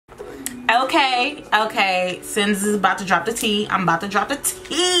Okay, since is about to drop the tea, I'm about to drop the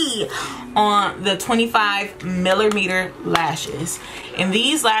tea on the 25mm lashes. And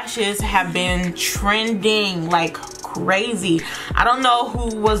these lashes have been trending like crazy. I don't know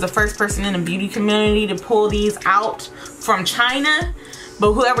who was the first person in the beauty community to pull these out from China,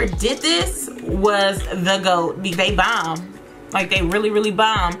 but whoever did this was the GOAT. They bomb. Like, they really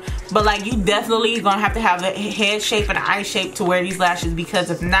bomb. But like, you definitely gonna have to have the head shape and the eye shape to wear these lashes,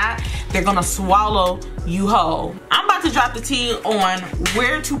 because if not, they're gonna swallow you whole. I'm about to drop the tea on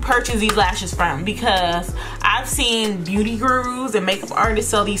where to purchase these lashes from, because I've seen beauty gurus and makeup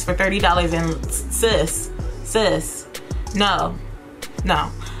artists sell these for $30, and sis, no.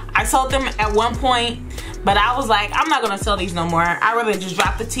 I sold them at one point, but I was like, I'm not gonna sell these no more. I'd rather just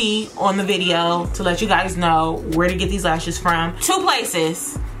drop the tea on the video to let you guys know where to get these lashes from. 2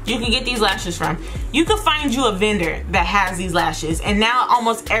 places you can get these lashes from. You can find you a vendor that has these lashes, and now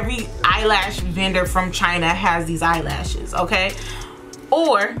almost every eyelash vendor from China has these eyelashes, okay?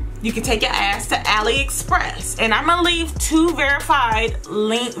 Or you can take your ass to AliExpress, and I'm gonna leave 2 verified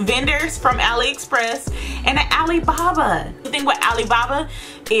vendors from AliExpress and an Alibaba. The thing with Alibaba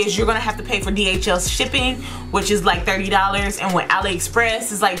is you're gonna have to pay for DHL shipping, which is like $30, and with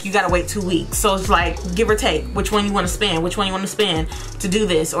AliExpress is like you gotta wait 2 weeks. So it's like give or take which one you want to spend, to do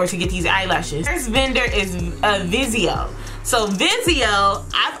this or to get these eyelashes. First vendor is Vizio. So Vizio,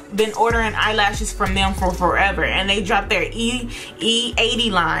 I've been ordering eyelashes from them for forever, and they dropped their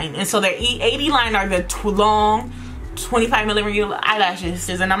E80 line. And so their E80 line are the long 25mm eyelashes,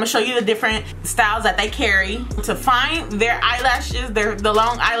 and I'm gonna show you the different styles that they carry. To find their eyelashes, the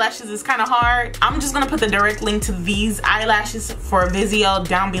long eyelashes is kind of hard. I'm just gonna put the direct link to these eyelashes for Vizio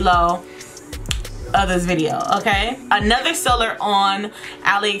down below of this video, okay? Another seller on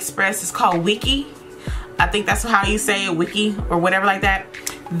AliExpress is called Wiki. I think that's how you say it, Wiki or whatever like that.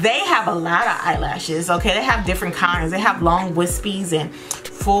 They have a lot of eyelashes, okay? They have different kinds. They have long wispies and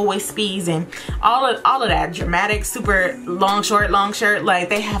full wispies and all of that. Dramatic, super long, short, like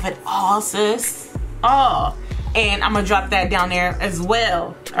they have it all, sis. Oh, and I'm gonna drop that down there as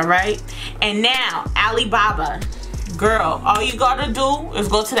well, all right? And now, Alibaba. Girl, all you gotta do is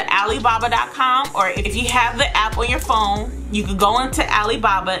go to the Alibaba.com, or if you have the app on your phone, you can go into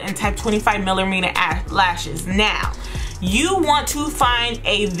Alibaba and type 25mm lashes. Now, you want to find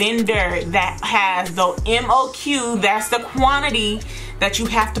a vendor that has the MOQ, that's the quantity that you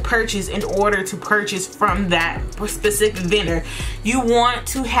have to purchase in order to purchase from that specific vendor. You want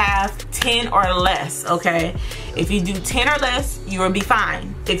to have 10 or less, okay? If you do 10 or less, you will be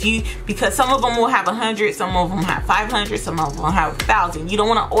fine. Because some of them will have 100, some of them have 500, some of them will have 1,000. You don't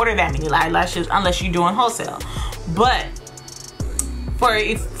want to order that many eyelashes unless you're doing wholesale. But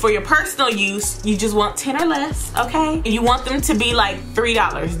for your personal use, you just want 10 or less, okay? You want them to be like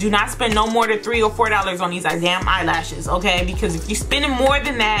 $3. Do not spend no more than $3 or $4 on these damn eyelashes, okay? Because if you're spending more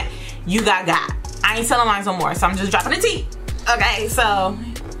than that, you got. I ain't selling mine no more, so I'm just dropping the tea. Okay, so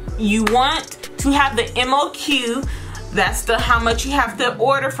you want to have the MOQ, that's how much you have to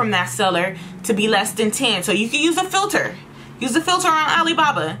order from that seller, to be less than 10. So you can use a filter. Use a filter on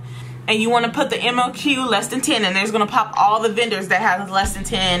Alibaba. And you want to put the MOQ less than 10, and there's going to pop all the vendors that have less than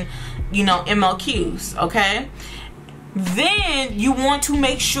 10, you know, MOQs, okay? Then you want to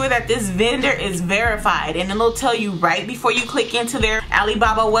make sure that this vendor is verified, and it'll tell you right before you click into their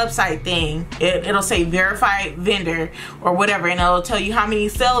Alibaba website thing. It'll say verified vendor or whatever, and it'll tell you how many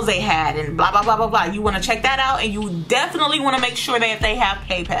sales they had and blah blah blah blah blah. You want to check that out, and you definitely want to make sure that they have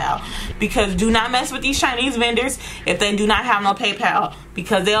PayPal, because do not mess with these Chinese vendors if they do not have no PayPal,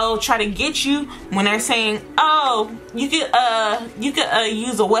 because they'll try to get you when they're saying, oh, you could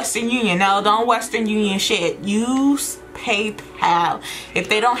use a Western Union. No, don't Western Union shit. Use PayPal. If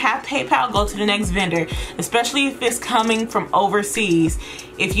they don't have PayPal, go to the next vendor, especially if it's coming from overseas.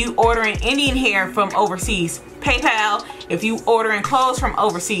 If you ordering Indian hair from overseas, PayPal. If you ordering clothes from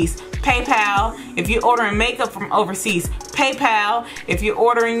overseas, PayPal. If you're ordering makeup from overseas, PayPal. If you're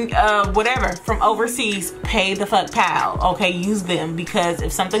ordering whatever from overseas, pay the fuck pal, okay? Use them, because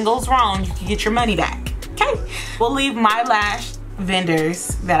if something goes wrong, you can get your money back, okay? We'll leave my lash vendors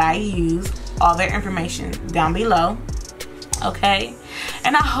that I use, all their information down below, okay?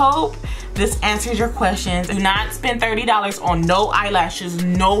 And I hope this answers your questions. Do not spend $30 on no eyelashes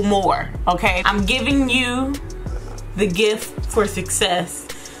no more, okay? I'm giving you the gift for success,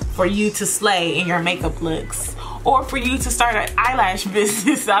 for you to slay in your makeup looks, or for you to start an eyelash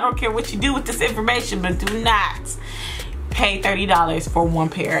business. I don't care what you do with this information, but do not pay $30 for one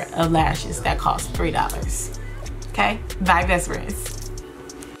pair of lashes that cost $3, okay? Bye, best friends.